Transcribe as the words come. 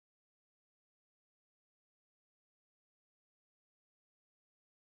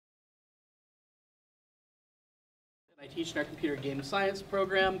teach in our computer game science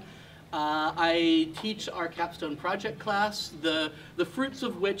program. I teach our Capstone project class, the fruits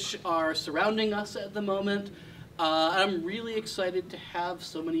of which are surrounding us at the moment. I'm really excited to have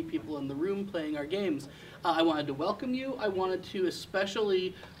so many people in the room playing our games. I wanted to welcome you. I wanted to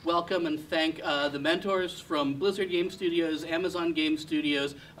especially welcome and thank the mentors from Blizzard Game Studios, Amazon Game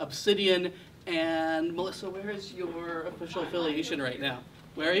Studios, Obsidian, and Melissa, where is your official affiliation right now?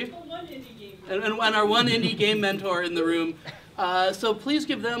 Where are you? One indie game mentor. And our one indie game mentor in the room. So please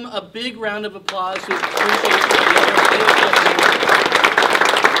give them a big round of applause.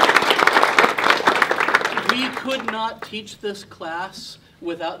 We could not teach this class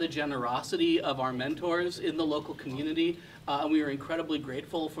without the generosity of our mentors in the local community. And we are incredibly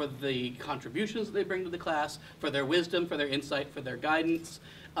grateful for the contributions that they bring to the class, for their wisdom, for their insight, for their guidance.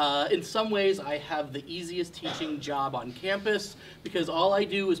 In some ways, I have the easiest teaching job on campus because all I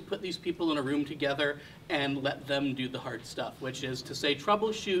do is put these people in a room together and let them do the hard stuff, which is to say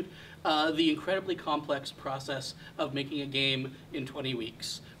troubleshoot the incredibly complex process of making a game in 20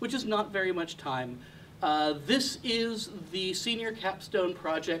 weeks, which is not very much time. This is the senior capstone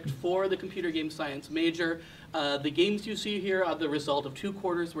project for the computer game science major. The games you see here are the result of 2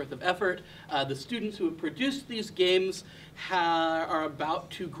 quarters worth of effort. The students who have produced these games are about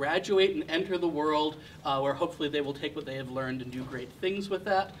to graduate and enter the world where hopefully they will take what they have learned and do great things with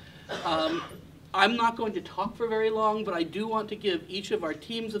that. I'm not going to talk for very long, but I do want to give each of our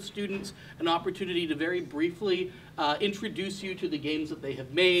teams of students an opportunity to very briefly introduce you to the games that they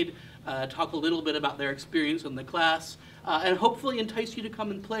have made, talk a little bit about their experience in the class, and hopefully entice you to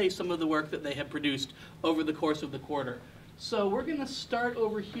come and play some of the work that they have produced over the course of the quarter. So we're going to start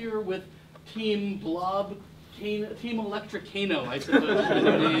over here with Team Team Electricano, I suppose is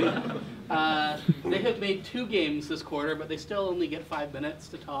their name. They have made 2 games this quarter, but they still only get 5 minutes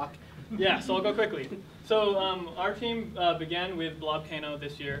to talk. Yeah, so I'll go quickly. So our team began with Blobcano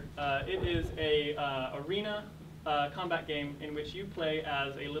this year. It is a arena combat game in which you play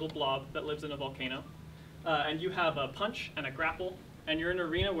as a little blob that lives in a volcano. And you have a punch and a grapple, and you're in an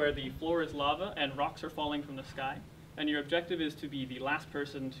arena where the floor is lava and rocks are falling from the sky. And your objective is to be the last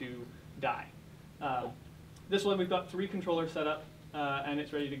person to die. This one we've got 3 controllers set up, and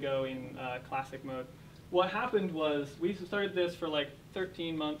it's ready to go in classic mode. What happened was we started this for like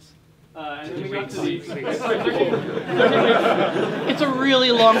 13 months. And then we got to the... Sorry, 13 It's a really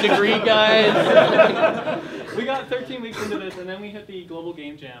long degree, guys. We got 13 weeks into this, and then we hit the Global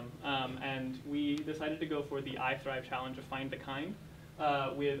Game Jam, and we decided to go for the iThrive Challenge of Find the Kind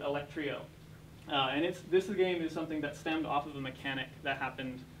with Electrio. And this game is something that stemmed off of a mechanic that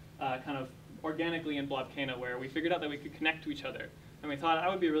happened kind of organically in Blobcano, where we figured out that we could connect to each other. And we thought that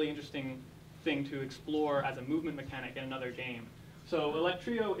would be a really interesting thing to explore as a movement mechanic in another game. So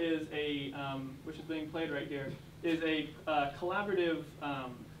Electrio is a, which is being played right here, is a collaborative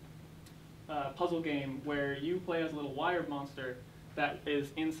puzzle game where you play as a little wire monster that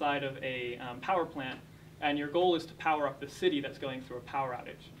is inside of a power plant, and your goal is to power up the city that's going through a power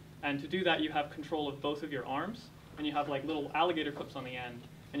outage. And to do that, you have control of both of your arms, and you have like little alligator clips on the end,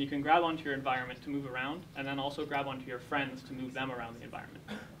 and you can grab onto your environment to move around, and then also grab onto your friends to move them around the environment.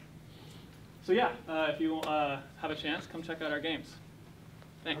 So yeah, if you have a chance, come check out our games.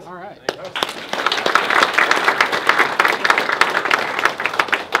 Thanks. All right.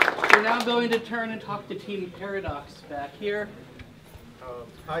 We're now going to turn and talk to Team Paradox back here.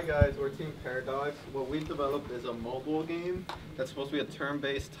 Hi guys, we're Team Paradox. What we developed is a mobile game that's supposed to be a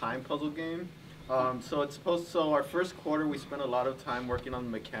turn-based time puzzle game. So our first quarter we spent a lot of time working on the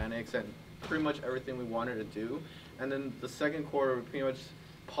mechanics and pretty much everything we wanted to do. And then the second quarter we pretty much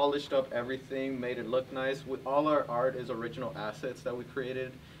polished up everything, made it look nice. All our art is original assets that we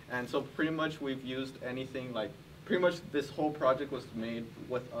created. And so pretty much we've used anything like, pretty much this whole project was made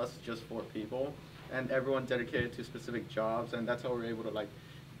with us, just 4 people. And everyone dedicated to specific jobs, and that's how we're able to like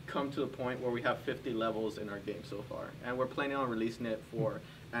come to the point where we have 50 levels in our game so far. And we're planning on releasing it for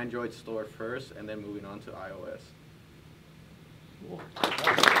Android store first, and then moving on to iOS. Cool.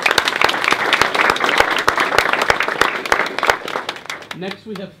 Next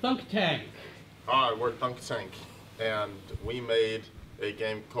we have Thunk Tank. Hi, we're Thunk Tank, and we made a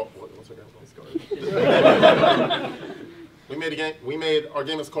game called, what's our game? Our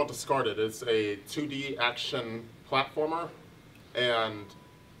game is called Discarded. It's a 2D action platformer, and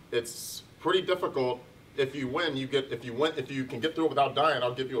it's pretty difficult. If you win, if you can get through it without dying,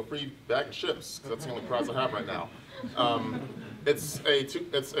 I'll give you a free bag of chips, because that's the only prize I have right now. It's a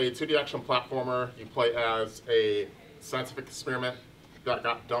 2D action platformer. You play as a scientific experiment that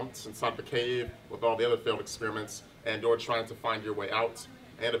got dumped inside the cave with all the other failed experiments, and you're trying to find your way out.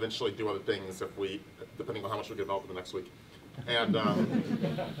 and eventually do other things if we, depending on how much we develop in the next week. And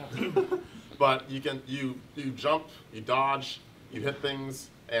but you jump, you dodge, you hit things,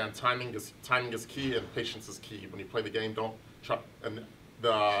 and timing is key, and patience is key. When you play the game, don't try. And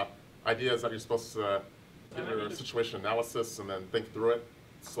the idea is that you're supposed to get your situation analysis and then think through it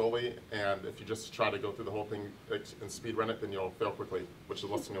slowly. And if you just try to go through the whole thing and speed run it, then you'll fail quickly, which is a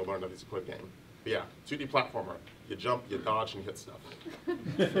lesson you'll learn as you play the game. But yeah, 2D platformer. You jump, you dodge, and you hit stuff.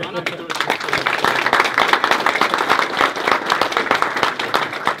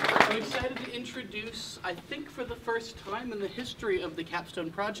 I'm excited to introduce, I think for the first time in the history of the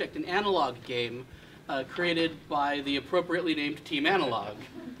Capstone project, an analog game created by the appropriately named Team Analog.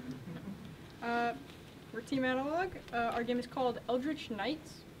 We're Team Analog. Our game is called Eldritch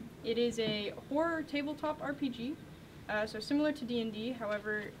Knights. It is a horror tabletop RPG, so similar to D&D,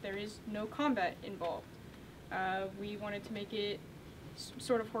 however, there is no combat involved. We wanted to make it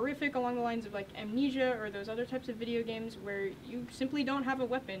sort of horrific along the lines of like Amnesia or those other types of video games where you simply don't have a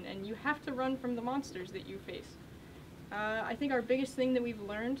weapon and you have to run from the monsters that you face. I think our biggest thing that we've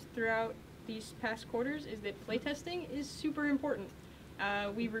learned throughout these past quarters is that playtesting is super important.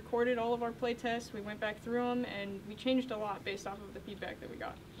 We recorded all of our playtests, we went back through them, and we changed a lot based off of the feedback that we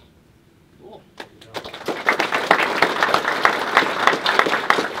got. Cool.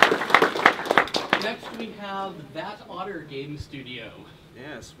 Next we have That Otter Game Studio.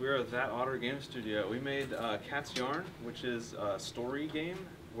 Yes, we're That Otter Game Studio. We made Cat's Yarn, which is a story game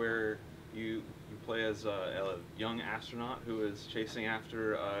where you play as a young astronaut who is chasing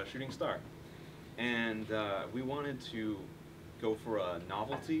after a shooting star. And we wanted to go for a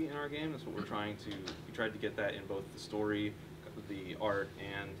novelty in our game. That's what we tried to get that in both the story, the art,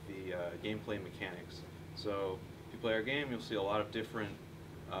 and the gameplay mechanics. So if you play our game, you'll see a lot of different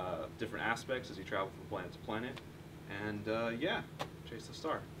aspects as you travel from planet to planet. And yeah, chase the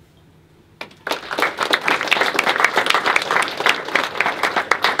star.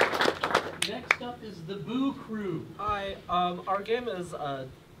 Next up is the Boo Crew. Hi, our game is a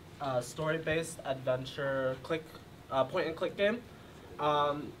story-based adventure point-and-click game.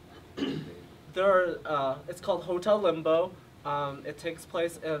 It's called Hotel Limbo. It takes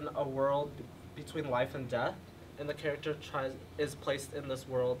place in a world between life and death, and the character is placed in this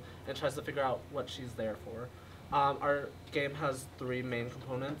world and tries to figure out what she's there for. Our game has 3 main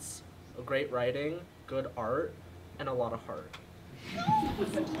components: great writing, good art, and a lot of heart.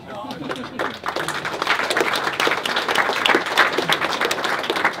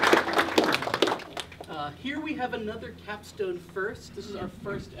 Here we have another Capstone first. This is our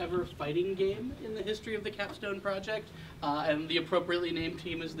first ever fighting game in the history of the Capstone project, and the appropriately named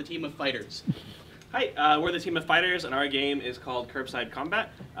team is the Team of Fighters. Hi, we're the Team of Fighters, and our game is called Curbside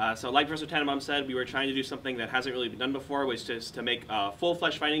Combat. So like Professor Tannenbaum said, we were trying to do something that hasn't really been done before, which is to make a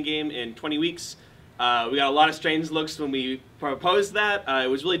full-fledged fighting game in 20 weeks. We got a lot of strange looks when we proposed that. It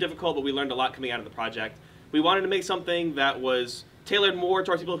was really difficult, but we learned a lot coming out of the project. We wanted to make something that was tailored more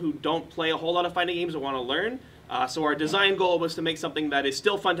towards people who don't play a whole lot of fighting games or want to learn. So our design goal was to make something that is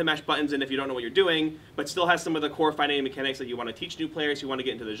still fun to mash buttons in if you don't know what you're doing, but still has some of the core fighting mechanics that you want to teach new players who want to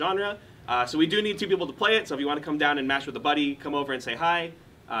get into the genre. So we do need 2 people to play it, so if you want to come down and mash with a buddy, come over and say hi.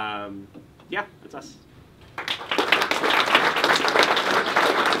 Yeah, that's us.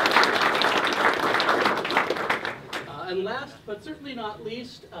 And last, but certainly not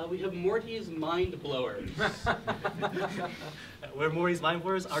least, we have Morty's Mind Blowers. We're Morty's Mind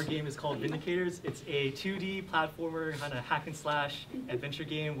Blowers. Our game is called Vindicators. It's a 2D platformer, kind of hack and slash adventure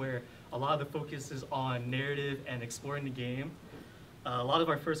game where a lot of the focus is on narrative and exploring the game. A lot of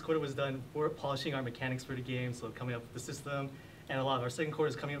our first quarter was done for polishing our mechanics for the game, so coming up with the system, and a lot of our second quarter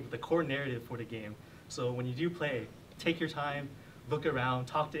is coming up with the core narrative for the game. So when you do play, take your time, look around,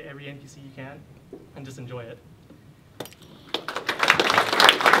 talk to every NPC you can, and just enjoy it.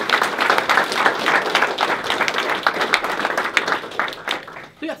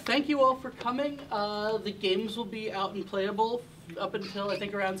 So yeah, thank you all for coming. The games will be out and playable up until I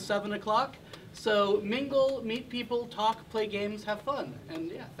think around 7 o'clock. So mingle, meet people, talk, play games, have fun.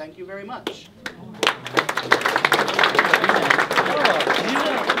 And yeah, thank you very much.